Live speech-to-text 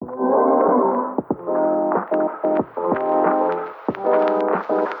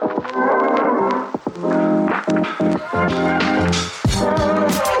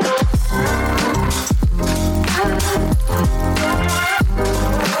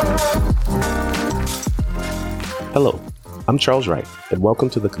Hello, I'm Charles Wright, and welcome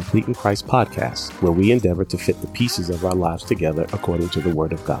to the Complete in Christ podcast, where we endeavor to fit the pieces of our lives together according to the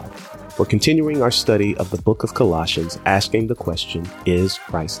Word of God. We're continuing our study of the book of Colossians, asking the question, is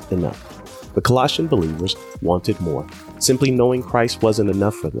Christ enough? The Colossian believers wanted more. Simply knowing Christ wasn't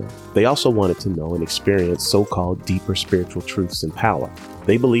enough for them. They also wanted to know and experience so-called deeper spiritual truths and power.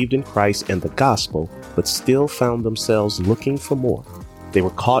 They believed in Christ and the gospel, but still found themselves looking for more. They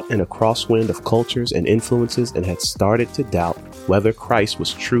were caught in a crosswind of cultures and influences and had started to doubt whether Christ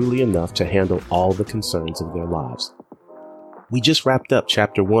was truly enough to handle all the concerns of their lives. We just wrapped up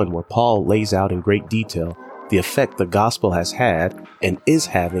chapter 1, where Paul lays out in great detail the effect the gospel has had and is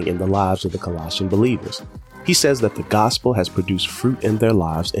having in the lives of the Colossian believers. He says that the gospel has produced fruit in their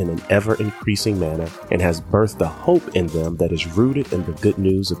lives in an ever-increasing manner and has birthed a hope in them that is rooted in the good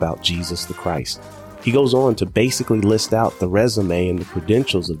news about Jesus the Christ. He goes on to basically list out the resume and the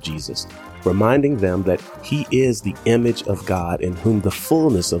credentials of Jesus, reminding them that he is the image of God in whom the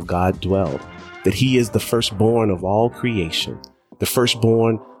fullness of God dwelled, that he is the firstborn of all creation, the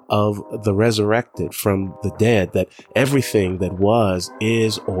firstborn of the resurrected from the dead, that everything that was,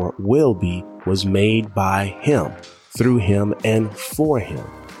 is, or will be was made by him, through him, and for him.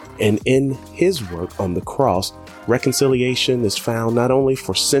 And in his work on the cross, reconciliation is found not only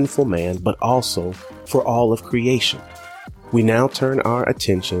for sinful man, but also for all of creation. We now turn our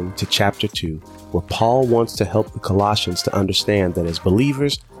attention to chapter 2, where Paul wants to help the Colossians to understand that as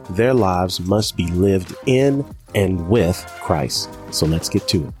believers, their lives must be lived in and with Christ. So let's get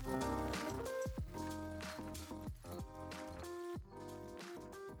to it.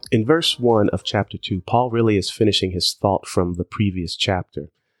 In verse 1 of chapter 2, Paul really is finishing his thought from the previous chapter,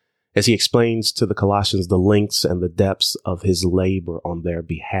 as he explains to the Colossians the lengths and the depths of his labor on their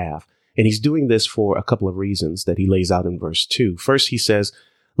behalf. And he's doing this for a couple of reasons that he lays out in verse 2. First, he says,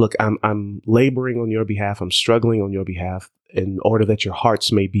 look, I'm laboring on your behalf. I'm struggling on your behalf in order that your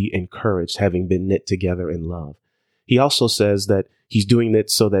hearts may be encouraged, having been knit together in love. He also says that he's doing it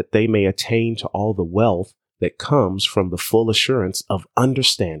so that they may attain to all the wealth that comes from the full assurance of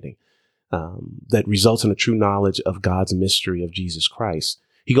understanding that results in a true knowledge of God's mystery of Jesus Christ.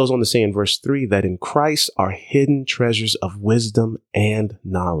 He goes on to say in verse 3 that in Christ are hidden treasures of wisdom and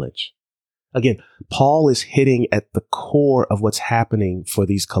knowledge. Again, Paul is hitting at the core of what's happening for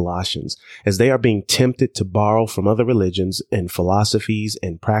these Colossians as they are being tempted to borrow from other religions and philosophies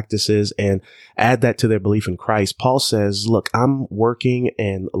and practices and add that to their belief in Christ. Paul says, look, I'm working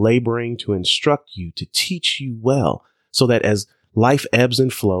and laboring to instruct you, to teach you well, so that as life ebbs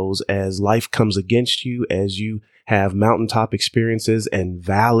and flows, as life comes against you, as you have mountaintop experiences and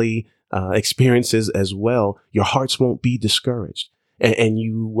valley experiences as well, your hearts won't be discouraged. And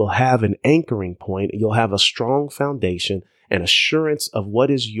you will have an anchoring point. You'll have a strong foundation and assurance of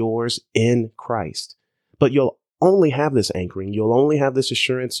what is yours in Christ. But you'll only have this anchoring. You'll only have this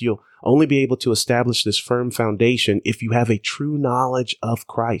assurance. You'll only be able to establish this firm foundation if you have a true knowledge of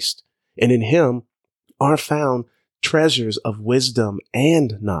Christ. And in him are found treasures of wisdom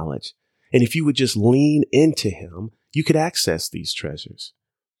and knowledge. And if you would just lean into him, you could access these treasures.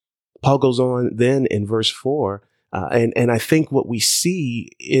 Paul goes on then in verse 4. And I think what we see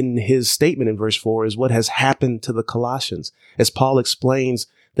in his statement in verse 4 is what has happened to the Colossians, as Paul explains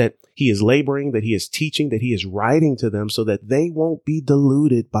that he is laboring, that he is teaching, that he is writing to them so that they won't be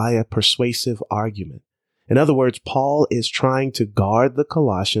deluded by a persuasive argument. In other words, Paul is trying to guard the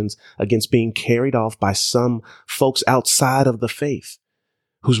Colossians against being carried off by some folks outside of the faith,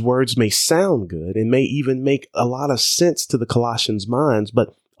 whose words may sound good and may even make a lot of sense to the Colossians' minds,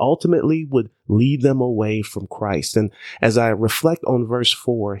 but ultimately would lead them away from Christ. And as I reflect on verse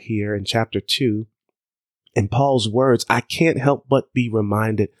 4 here in chapter 2, in Paul's words, I can't help but be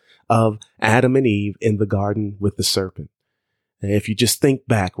reminded of Adam and Eve in the garden with the serpent. And if you just think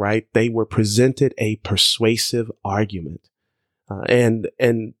back, right, they were presented a persuasive argument. And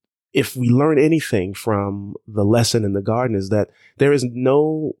if we learn anything from the lesson in the garden is that there is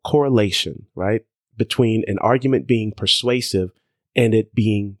no correlation, right, between an argument being persuasive and it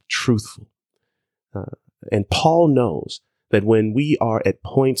being truthful. And Paul knows that when we are at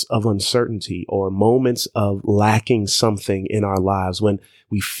points of uncertainty or moments of lacking something in our lives, when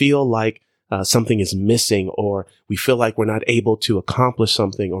we feel like something is missing, or we feel like we're not able to accomplish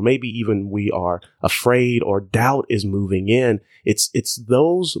something, or maybe even we are afraid or doubt is moving in, it's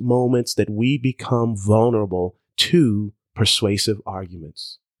those moments that we become vulnerable to persuasive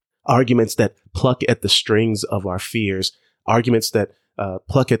arguments that pluck at the strings of our fears, arguments that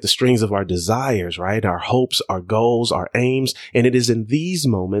pluck at the strings of our desires, right? Our hopes, our goals, our aims. And it is in these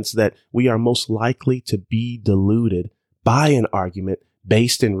moments that we are most likely to be deluded by an argument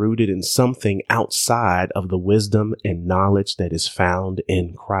based and rooted in something outside of the wisdom and knowledge that is found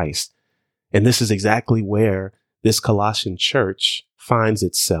in Christ. And this is exactly where this Colossian church finds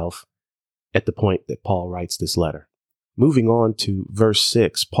itself at the point that Paul writes this letter. Moving on to verse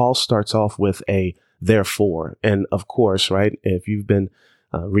 6, Paul starts off with a therefore. And of course, right, if you've been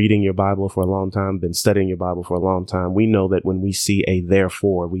reading your Bible for a long time, been studying your Bible for a long time, we know that when we see a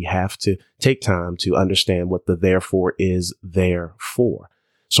therefore, we have to take time to understand what the therefore is there for.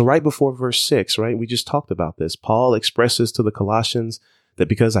 So right before verse 6, right, we just talked about this. Paul expresses to the Colossians that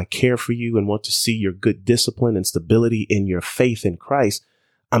because I care for you and want to see your good discipline and stability in your faith in Christ,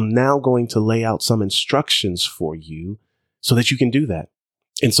 I'm now going to lay out some instructions for you so that you can do that.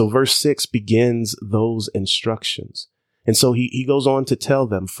 And so verse 6 begins those instructions. And so he goes on to tell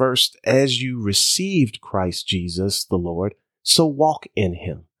them, first, as you received Christ Jesus, the Lord, so walk in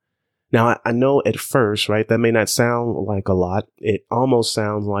him. Now, I know at first, right, that may not sound like a lot. It almost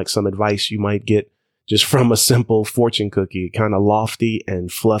sounds like some advice you might get just from a simple fortune cookie, kind of lofty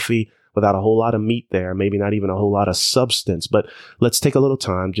and fluffy without a whole lot of meat there, maybe not even a whole lot of substance. But let's take a little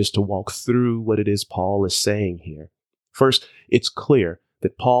time just to walk through what it is Paul is saying here. First, it's clear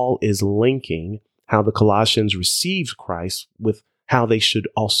that Paul is linking how the Colossians received Christ with how they should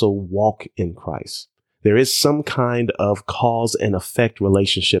also walk in Christ. There is some kind of cause and effect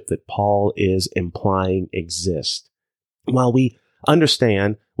relationship that Paul is implying exists. While we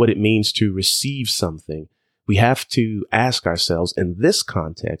understand what it means to receive something, we have to ask ourselves in this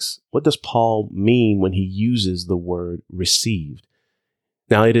context, what does Paul mean when he uses the word received?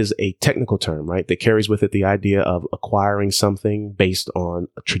 Now, it is a technical term, right, that carries with it the idea of acquiring something based on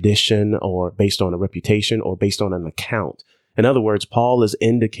a tradition or based on a reputation or based on an account. In other words, Paul is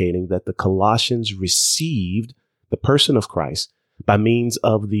indicating that the Colossians received the person of Christ by means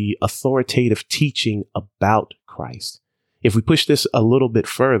of the authoritative teaching about Christ. If we push this a little bit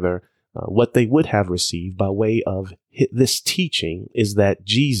further, what they would have received by way of this teaching is that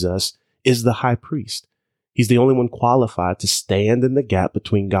Jesus is the high priest. He's the only one qualified to stand in the gap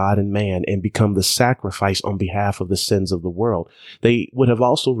between God and man and become the sacrifice on behalf of the sins of the world. They would have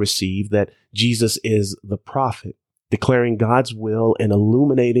also received that Jesus is the prophet, declaring God's will and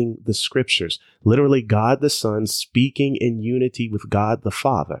illuminating the scriptures, literally God the Son speaking in unity with God the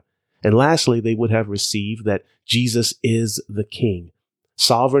Father. And lastly, they would have received that Jesus is the King,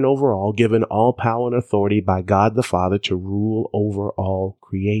 sovereign over all, given all power and authority by God the Father to rule over all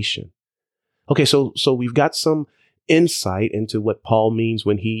creation. Okay, so we've got some insight into what Paul means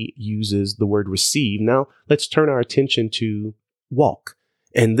when he uses the word receive. Now, let's turn our attention to walk.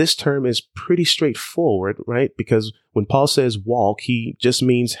 And this term is pretty straightforward, right? Because when Paul says walk, he just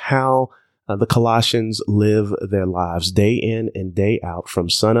means how the Colossians live their lives day in and day out from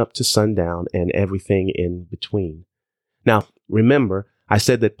sunup to sundown and everything in between. Now, remember, I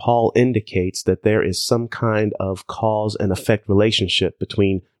said that Paul indicates that there is some kind of cause and effect relationship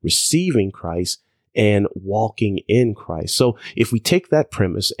between receiving Christ and walking in Christ. So if we take that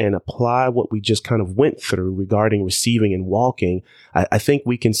premise and apply what we just kind of went through regarding receiving and walking, I think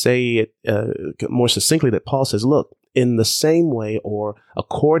we can say it more succinctly that Paul says, look, in the same way or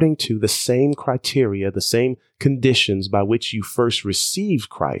according to the same criteria, the same conditions by which you first received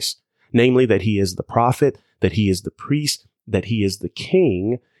Christ, namely that he is the prophet, that he is the priest, that he is the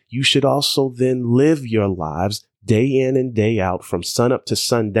king, you should also then live your lives day in and day out from sunup to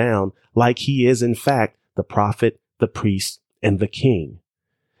sundown like he is in fact the prophet, the priest, and the king.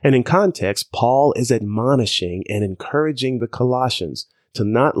 And in context, Paul is admonishing and encouraging the Colossians to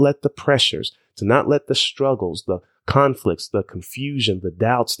not let the pressures, to not let the struggles, the conflicts, the confusion, the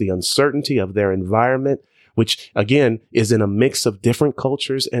doubts, the uncertainty of their environment, which again is in a mix of different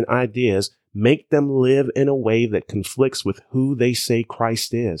cultures and ideas, make them live in a way that conflicts with who they say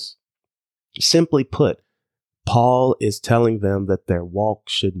Christ is. Simply put, Paul is telling them that their walk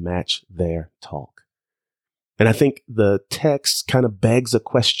should match their talk. And I think the text kind of begs a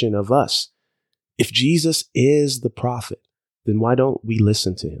question of us. If Jesus is the prophet, then why don't we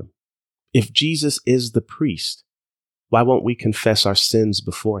listen to him? If Jesus is the priest, why won't we confess our sins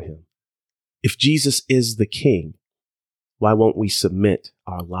before him? If Jesus is the king, why won't we submit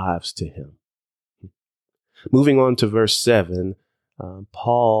our lives to him? Moving on to verse 7,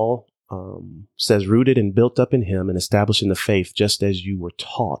 Paul says, rooted and built up in him and established in the faith, just as you were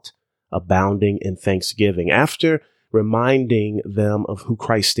taught, abounding in thanksgiving. After reminding them of who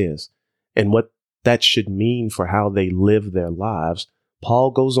Christ is and what that should mean for how they live their lives,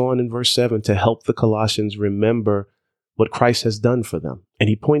 Paul goes on in verse 7 to help the Colossians remember what Christ has done for them. And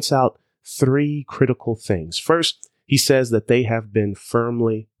he points out three critical things. First, he says that they have been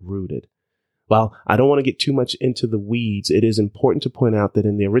firmly rooted. While I don't want to get too much into the weeds, it is important to point out that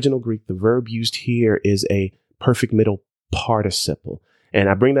in the original Greek, the verb used here is a perfect middle participle. And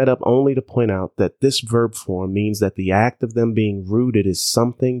I bring that up only to point out that this verb form means that the act of them being rooted is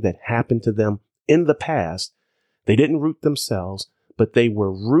something that happened to them in the past. They didn't root themselves, but they were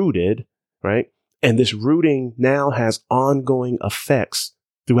rooted, right? And this rooting now has ongoing effects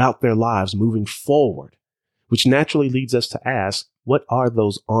throughout their lives moving forward, which naturally leads us to ask, what are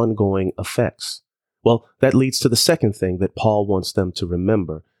those ongoing effects? Well, that leads to the second thing that Paul wants them to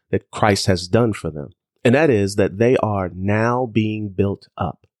remember that Christ has done for them. And that is that they are now being built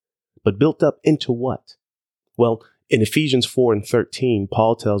up. But built up into what? Well, in Ephesians 4:13,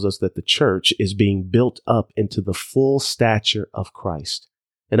 Paul tells us that the church is being built up into the full stature of Christ.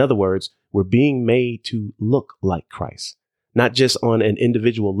 In other words, we're being made to look like Christ, not just on an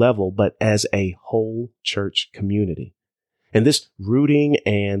individual level, but as a whole church community. And this rooting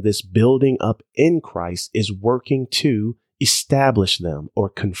and this building up in Christ is working to establish them or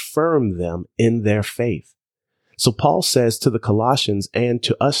confirm them in their faith. So Paul says to the Colossians and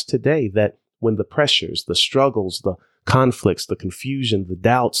to us today that when the pressures, the struggles, the conflicts, the confusion, the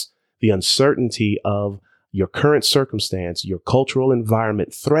doubts, the uncertainty of your current circumstance, your cultural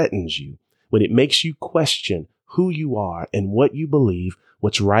environment threatens you, when it makes you question who you are and what you believe,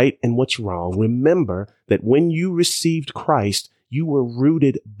 what's right and what's wrong, remember that when you received Christ, you were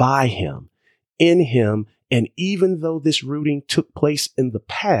rooted by him, in him. And even though this rooting took place in the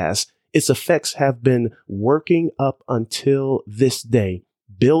past, its effects have been working up until this day,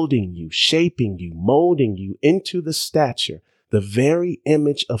 building you, shaping you, molding you into the stature, the very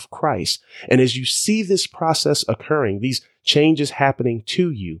image of Christ. And as you see this process occurring, these changes happening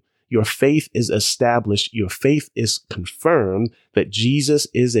to you, your faith is established. Your faith is confirmed that Jesus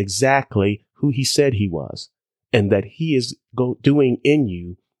is exactly who he said he was, and that he is doing in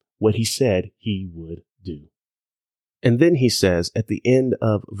you what he said he would do. And then he says at the end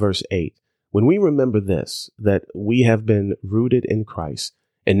of verse 8, when we remember this, that we have been rooted in Christ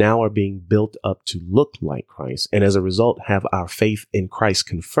and now are being built up to look like Christ, and as a result have our faith in Christ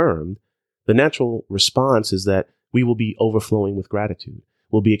confirmed, the natural response is that we will be overflowing with gratitude.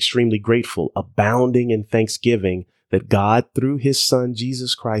 We'll be extremely grateful, abounding in thanksgiving that God, through his son,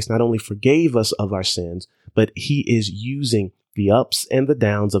 Jesus Christ, not only forgave us of our sins, but he is using the ups and the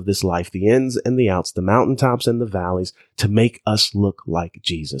downs of this life, the ins and the outs, the mountaintops and the valleys, to make us look like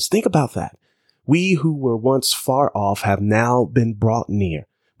Jesus. Think about that. We who were once far off have now been brought near.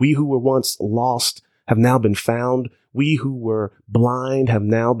 We who were once lost have now been found. We who were blind have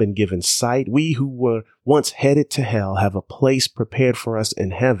now been given sight. We who were once headed to hell have a place prepared for us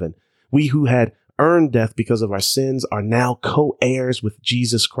in heaven. We who had earned death because of our sins are now co-heirs with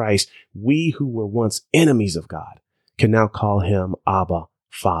Jesus Christ. We who were once enemies of God can now call him Abba,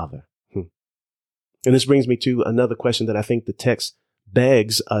 Father. And this brings me to another question that I think the text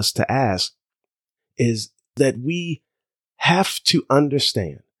begs us to ask, is that we have to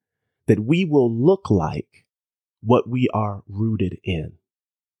understand that we will look like what we are rooted in.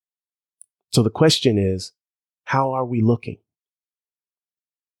 So the question is, how are we looking?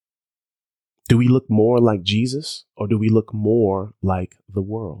 Do we look more like Jesus, or do we look more like the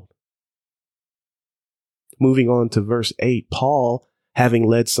world? Moving on to verse 8, Paul, having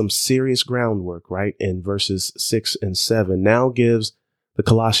led some serious groundwork, right, in verses 6 and 7, now gives the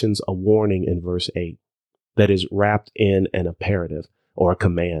Colossians a warning in verse 8 that is wrapped in an imperative or a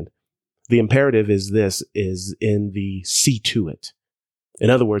command. The imperative is in the see to it. In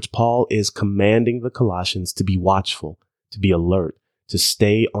other words, Paul is commanding the Colossians to be watchful, to be alert, to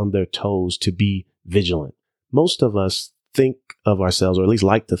stay on their toes, to be vigilant. Most of us think of ourselves, or at least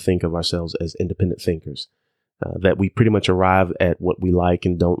like to think of ourselves, as independent thinkers, that we pretty much arrive at what we like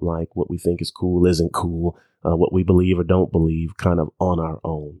and don't like, what we think is cool, isn't cool, what we believe or don't believe, kind of on our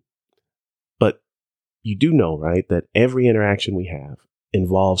own. But you do know, right, that every interaction we have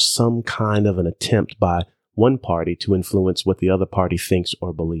involves some kind of an attempt by one party to influence what the other party thinks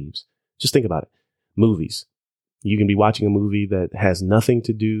or believes. Just think about it. Movies. You can be watching a movie that has nothing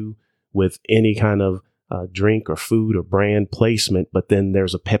to do with any kind of drink or food or brand placement, but then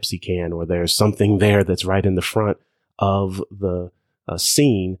there's a Pepsi can or there's something there that's right in the front of the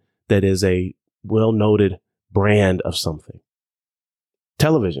scene that is a well-noted brand of something.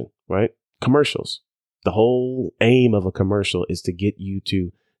 Television, right? Commercials. The whole aim of a commercial is to get you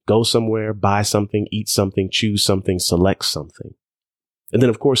to go somewhere, buy something, eat something, choose something, select something. And then,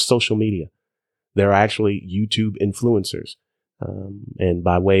 of course, social media. There are actually YouTube influencers. And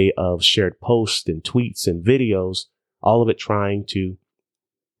by way of shared posts and tweets and videos, all of it trying to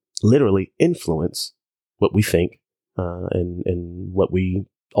literally influence what we think and what we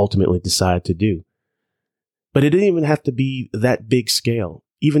ultimately decide to do. But it didn't even have to be that big scale,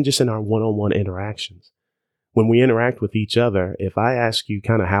 even just in our one-on-one interactions. When we interact with each other, if I ask you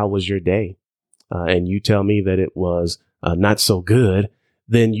kind of how was your day, and you tell me that it was not so good,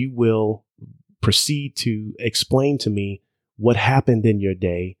 then you will proceed to explain to me what happened in your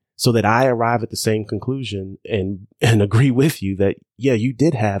day so that I arrive at the same conclusion and agree with you that, yeah, you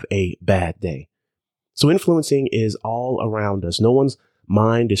did have a bad day. So influencing is all around us. No one's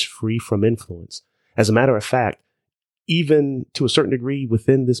mind is free from influence. As a matter of fact, even to a certain degree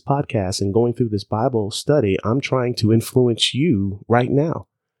within this podcast and going through this Bible study, I'm trying to influence you right now.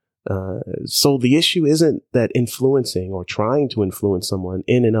 So the issue isn't that influencing or trying to influence someone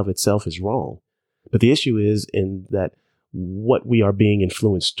in and of itself is wrong. But the issue is in that what we are being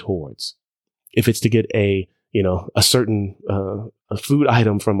influenced towards. If it's to get a certain a food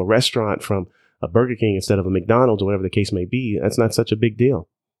item from a restaurant, from a Burger King instead of a McDonald's or whatever the case may be, that's not such a big deal,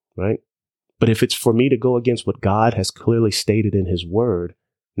 right? But if it's for me to go against what God has clearly stated in his word,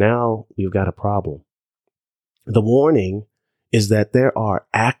 now we've got a problem. The warning is that there are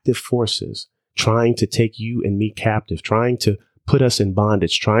active forces trying to take you and me captive, trying to put us in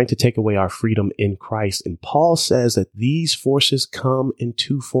bondage, trying to take away our freedom in Christ. And Paul says that these forces come in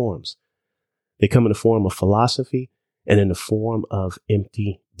two forms. They come in the form of philosophy and in the form of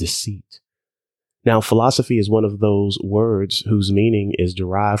empty deceit. Now, philosophy is one of those words whose meaning is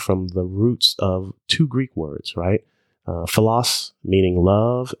derived from the roots of two Greek words, right? Philos, meaning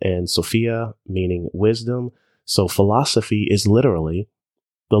love, and Sophia, meaning wisdom. So philosophy is literally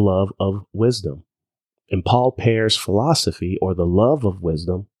the love of wisdom. And Paul pairs philosophy, or the love of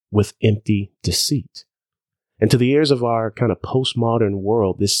wisdom, with empty deceit. And to the ears of our kind of postmodern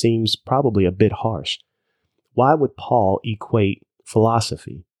world, this seems probably a bit harsh. Why would Paul equate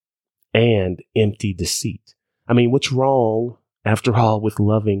philosophy and empty deceit? I mean, what's wrong, after all, with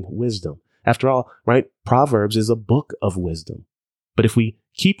loving wisdom? After all, right, Proverbs is a book of wisdom. But if we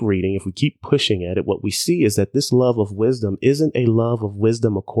keep reading, if we keep pushing at it, what we see is that this love of wisdom isn't a love of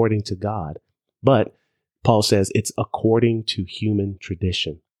wisdom according to God, but Paul says it's according to human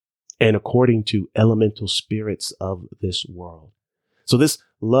tradition and according to elemental spirits of this world. So this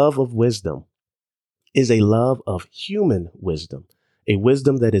love of wisdom is a love of human wisdom, a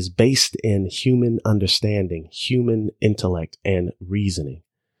wisdom that is based in human understanding, human intellect, and reasoning.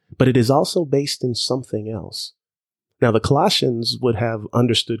 But it is also based in something else. Now, the Colossians would have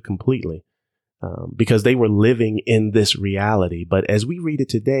understood completely because they were living in this reality. But as we read it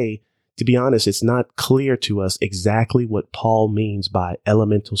today, to be honest, it's not clear to us exactly what Paul means by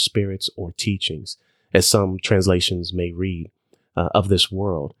elemental spirits or teachings, as some translations may read of this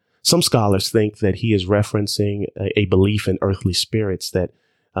world. Some scholars think that he is referencing a belief in earthly spirits that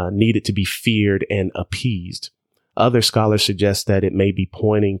needed to be feared and appeased. Other scholars suggest that it may be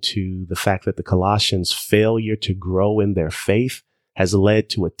pointing to the fact that the Colossians' failure to grow in their faith has led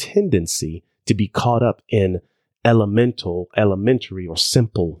to a tendency to be caught up in elementary, or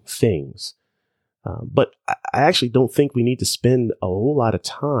simple things. But I actually don't think we need to spend a whole lot of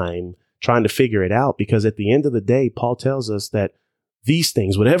time trying to figure it out, because at the end of the day, Paul tells us that these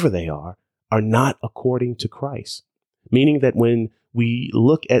things, whatever they are not according to Christ. Meaning that when we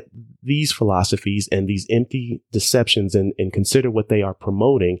look at these philosophies and these empty deceptions and consider what they are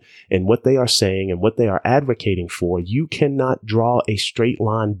promoting and what they are saying and what they are advocating for, you cannot draw a straight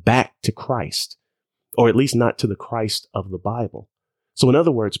line back to Christ, or at least not to the Christ of the Bible. So in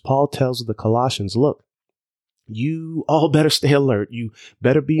other words, Paul tells the Colossians, look, you all better stay alert. You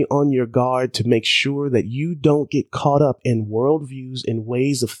better be on your guard to make sure that you don't get caught up in worldviews and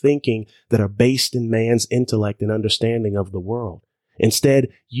ways of thinking that are based in man's intellect and understanding of the world. Instead,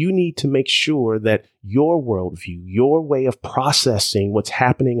 you need to make sure that your worldview, your way of processing what's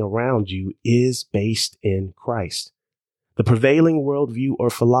happening around you, is based in Christ. The prevailing worldview or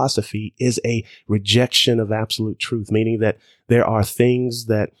philosophy is a rejection of absolute truth, meaning that there are things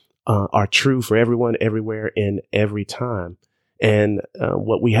that are true for everyone, everywhere, and every time. And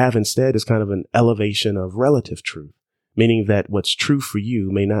what we have instead is kind of an elevation of relative truth, meaning that what's true for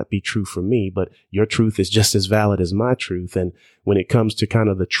you may not be true for me, but your truth is just as valid as my truth. And when it comes to kind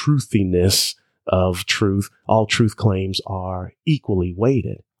of the truthiness of truth, all truth claims are equally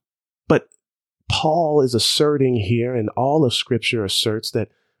weighted. But Paul is asserting here, and all of Scripture asserts, that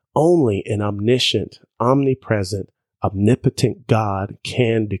only an omniscient, omnipresent, omnipotent God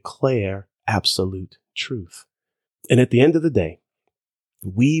can declare absolute truth. And at the end of the day,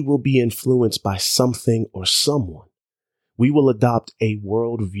 we will be influenced by something or someone. We will adopt a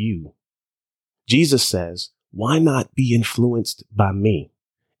worldview. Jesus says, why not be influenced by me?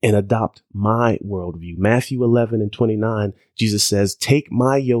 and adopt my worldview. Matthew 11:29, Jesus says, "Take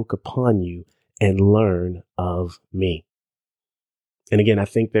my yoke upon you and learn of me." And again, I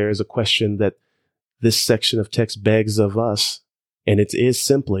think there is a question that this section of text begs of us, and it is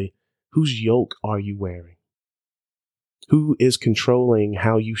simply, whose yoke are you wearing? Who is controlling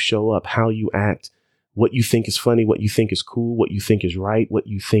how you show up, how you act, what you think is funny, what you think is cool, what you think is right, what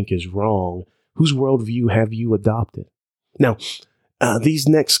you think is wrong? Whose worldview have you adopted? Now, these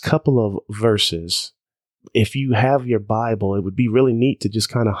next couple of verses, if you have your Bible, it would be really neat to just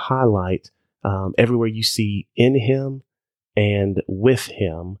kind of highlight everywhere you see "in him" and "with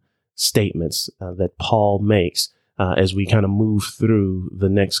him" statements that Paul makes as we kind of move through the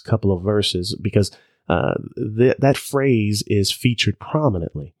next couple of verses, because that phrase is featured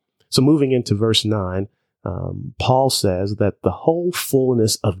prominently. So moving into verse 9, Paul says that the whole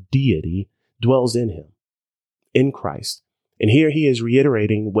fullness of deity dwells in him, in Christ. And here he is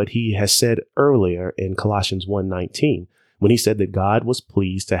reiterating what he has said earlier in Colossians 1:19, when he said that God was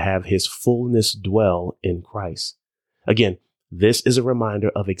pleased to have his fullness dwell in Christ. Again, this is a reminder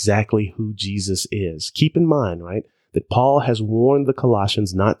of exactly who Jesus is. Keep in mind, right, that Paul has warned the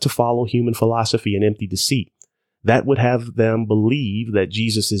Colossians not to follow human philosophy and empty deceit. That would have them believe that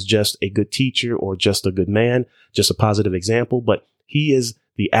Jesus is just a good teacher or just a good man, just a positive example, but he is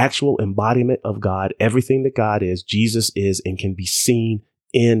the actual embodiment of God. Everything that God is, Jesus is and can be seen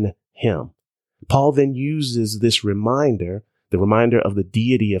in him. Paul then uses this reminder, the reminder of the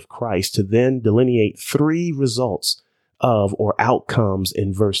deity of Christ, to then delineate three results of or outcomes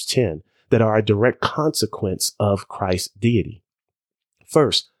in verse 10 that are a direct consequence of Christ's deity.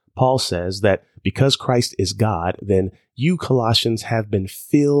 First, Paul says that because Christ is God, then you Colossians have been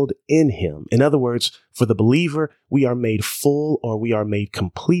filled in him. In other words, for the believer, we are made full or we are made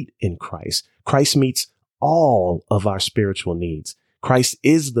complete in Christ. Christ meets all of our spiritual needs. Christ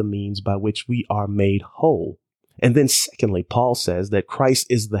is the means by which we are made whole. And then secondly, Paul says that Christ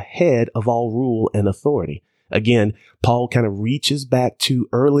is the head of all rule and authority. Again, Paul kind of reaches back to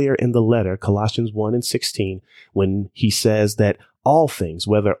earlier in the letter, Colossians 1:16, when he says that all things,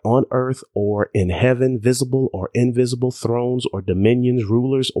 whether on earth or in heaven, visible or invisible, thrones or dominions,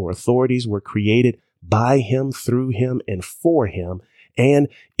 rulers or authorities, were created by him, through him, and for him, and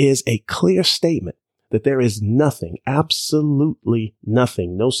is a clear statement that there is nothing, absolutely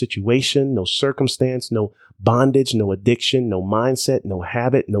nothing, no situation, no circumstance, no bondage, no addiction, no mindset, no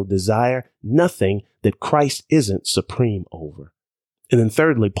habit, no desire, nothing that Christ isn't supreme over. And then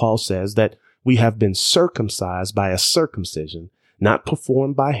thirdly, Paul says that we have been circumcised by a circumcision not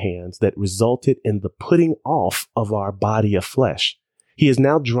performed by hands, that resulted in the putting off of our body of flesh. He is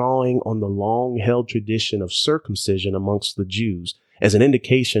now drawing on the long-held tradition of circumcision amongst the Jews as an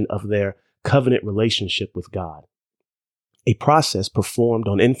indication of their covenant relationship with God, a process performed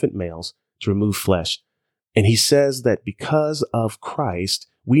on infant males to remove flesh. And he says that because of Christ,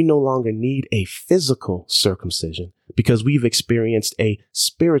 we no longer need a physical circumcision because we've experienced a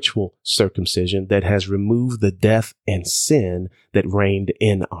spiritual circumcision that has removed the death and sin that reigned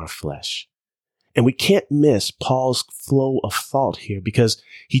in our flesh. And we can't miss Paul's flow of thought here because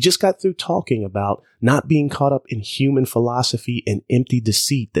he just got through talking about not being caught up in human philosophy and empty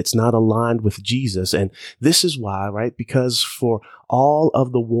deceit that's not aligned with Jesus. And this is why, right? Because for all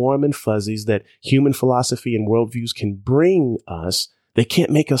of the warm and fuzzies that human philosophy and worldviews can bring us, they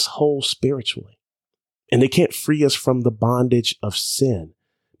can't make us whole spiritually. And they can't free us from the bondage of sin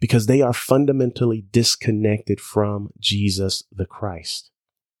because they are fundamentally disconnected from Jesus the Christ.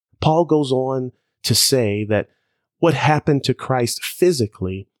 Paul goes on to say that what happened to Christ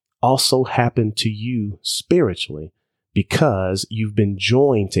physically also happened to you spiritually because you've been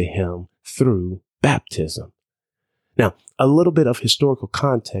joined to him through baptism. Now, a little bit of historical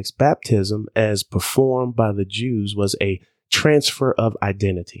context. Baptism, as performed by the Jews, was a transfer of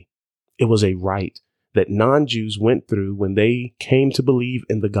identity. It was a rite that non-Jews went through when they came to believe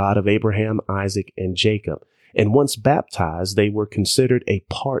in the God of Abraham, Isaac, and Jacob. And once baptized, they were considered a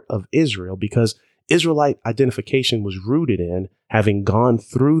part of Israel because Israelite identification was rooted in having gone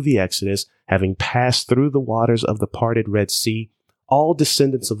through the Exodus, having passed through the waters of the parted Red Sea. All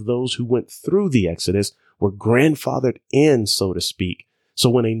descendants of those who went through the Exodus were grandfathered in, so to speak. So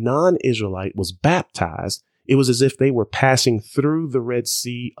when a non-Israelite was baptized, it was as if they were passing through the Red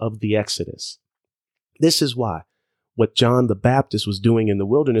Sea of the Exodus. This is why what John the Baptist was doing in the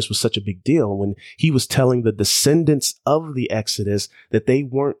wilderness was such a big deal when he was telling the descendants of the Exodus that they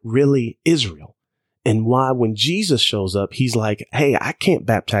weren't really Israel. And why when Jesus shows up, he's like, hey, I can't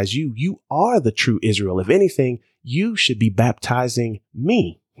baptize you. You are the true Israel. If anything, you should be baptizing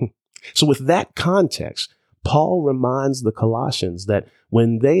me. So with that context, Paul reminds the Colossians that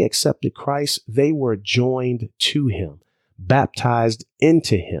when they accepted Christ, they were joined to him, baptized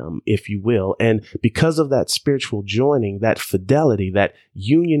into him, if you will. And because of that spiritual joining, that fidelity, that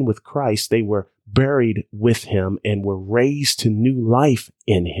union with Christ, they were buried with him and were raised to new life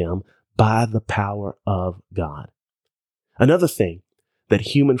in him by the power of God. Another thing that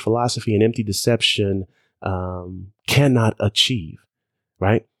human philosophy and empty deception cannot achieve,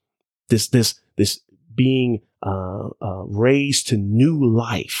 right? This being raised to new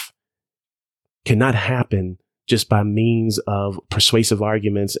life cannot happen just by means of persuasive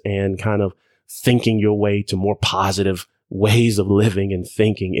arguments and kind of thinking your way to more positive ways of living and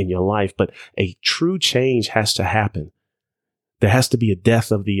thinking in your life. But a true change has to happen. There has to be a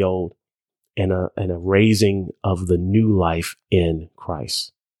death of the old and a raising of the new life in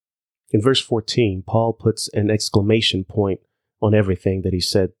Christ. In verse 14, Paul puts an exclamation point on everything that he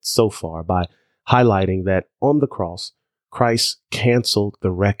said so far by highlighting that on the cross, Christ canceled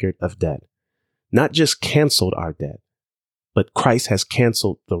the record of debt. Not just canceled our debt, but Christ has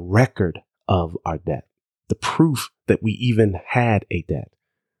canceled the record of our debt, the proof that we even had a debt.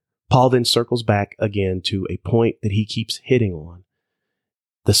 Paul then circles back again to a point that he keeps hitting on,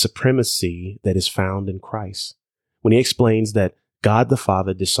 the supremacy that is found in Christ. When he explains that God the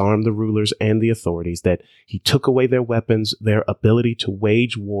Father disarmed the rulers and the authorities, that he took away their weapons, their ability to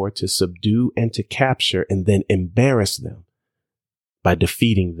wage war, to subdue and to capture, and then embarrass them by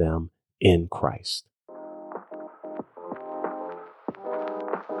defeating them in Christ.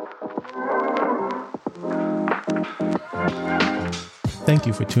 Thank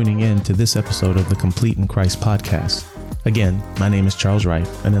you for tuning in to this episode of the Complete in Christ podcast. Again, my name is Charles Wright,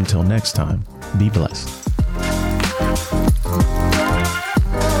 and until next time, be blessed.